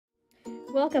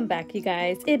Welcome back, you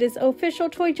guys. It is Official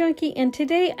Toy Junkie, and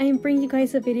today I am bringing you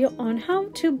guys a video on how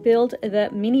to build the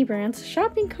Minibrands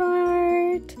shopping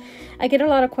cart. I get a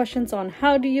lot of questions on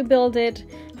how do you build it,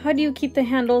 how do you keep the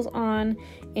handles on,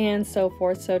 and so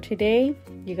forth. So today,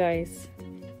 you guys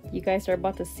are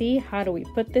about to see how do we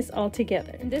put this all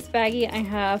together. In this baggie, I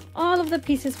have all of the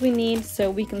pieces we need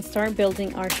so we can start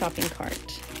building our shopping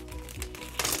cart.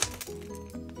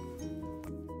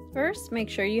 First, make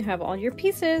sure you have all your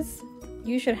pieces.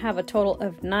 You should have a total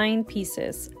of 9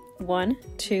 pieces. 1,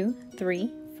 2,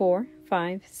 3, 4,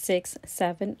 5, 6,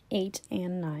 7, 8,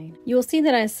 and 9. You will see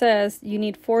that it says you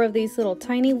need 4 of these little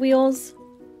tiny wheels.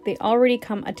 They already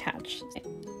come attached.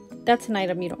 That's an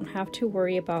item you don't have to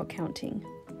worry about counting.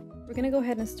 We're gonna go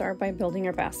ahead and start by building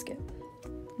our basket.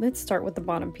 Let's start with the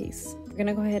bottom piece. We're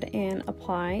gonna go ahead and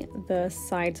apply the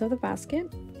sides of the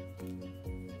basket.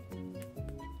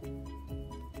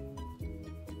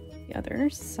 The other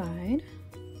side.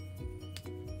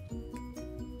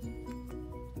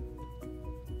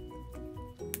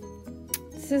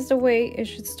 This is the way it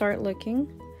should start looking.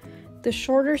 The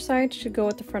shorter side should go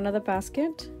at the front of the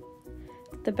basket.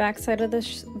 The back side of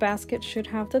the basket should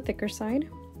have the thicker side.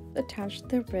 Attach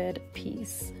the red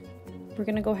piece. We're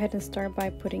gonna go ahead and start by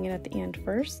putting it at the end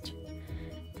first.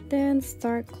 Then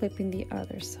start clipping the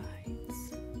other sides.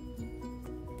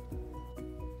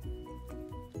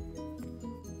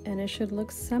 And it should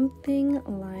look something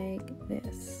like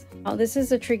this. Now, this is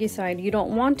the tricky side. You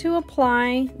don't want to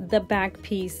apply the back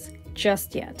piece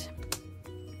just yet.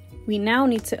 We now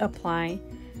need to apply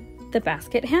the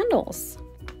basket handles.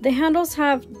 The handles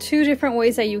have 2 different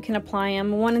ways that you can apply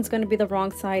them. One is going to be the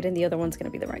wrong side and the other one's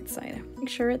going to be the right side. Make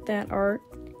sure that our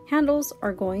handles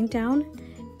are going down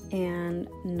and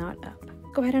not up.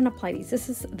 Go ahead and apply these. This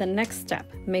is the next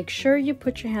step. Make sure you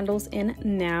put your handles in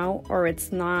now or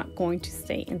it's not going to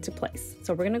stay into place.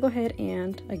 So we're going to go ahead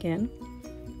and, again,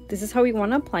 this is how we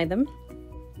want to apply them.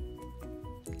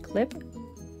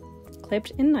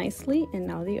 Clipped in nicely, and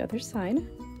now the other side.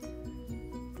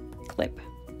 Clip.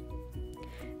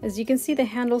 As you can see, the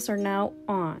handles are now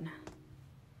on.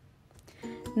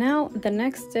 Now the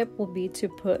next step will be to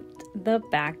put the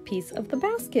back piece of the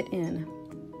basket in.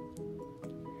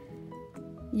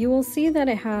 You will see that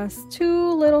it has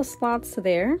 2 little slots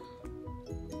there.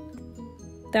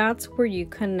 That's where you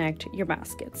connect your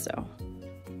basket. So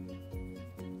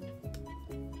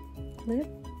clip,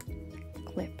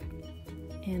 clip,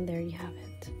 and there you have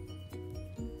it.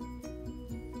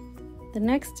 The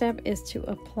next step is to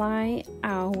apply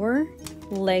our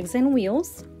legs and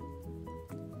wheels.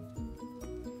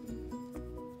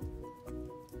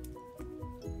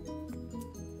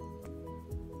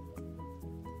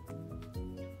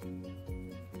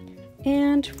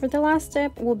 And for the last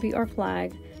step will be our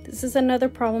flag. This is another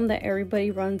problem that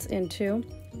everybody runs into,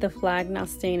 the flag not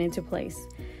staying into place.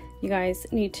 You guys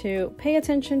need to pay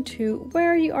attention to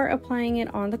where you are applying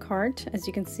it on the cart. As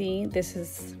you can see, this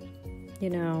is,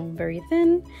 very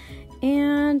thin.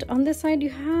 And on this side,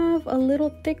 you have a little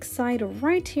thick side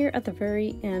right here at the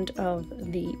very end of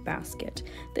the basket.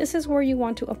 This is where you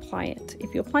want to apply it.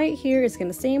 If you apply it here, it's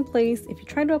going to stay in place. If you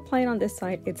try to apply it on this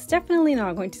side, it's definitely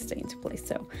not going to stay into place.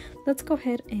 So let's go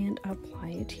ahead and apply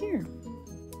it here.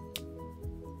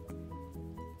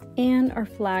 And our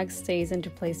flag stays into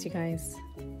place, you guys.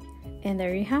 And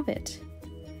there you have it.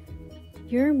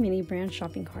 Your Minibrands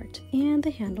shopping cart. And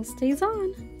the handle stays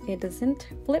on. It doesn't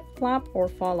flip flop or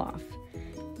fall off.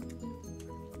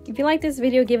 If you like this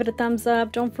video, give it a thumbs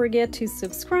up. Don't forget to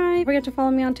subscribe. Don't forget to follow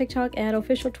me on TikTok at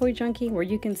Official Toy Junkie, where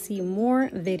you can see more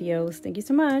videos. Thank you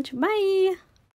so much. Bye.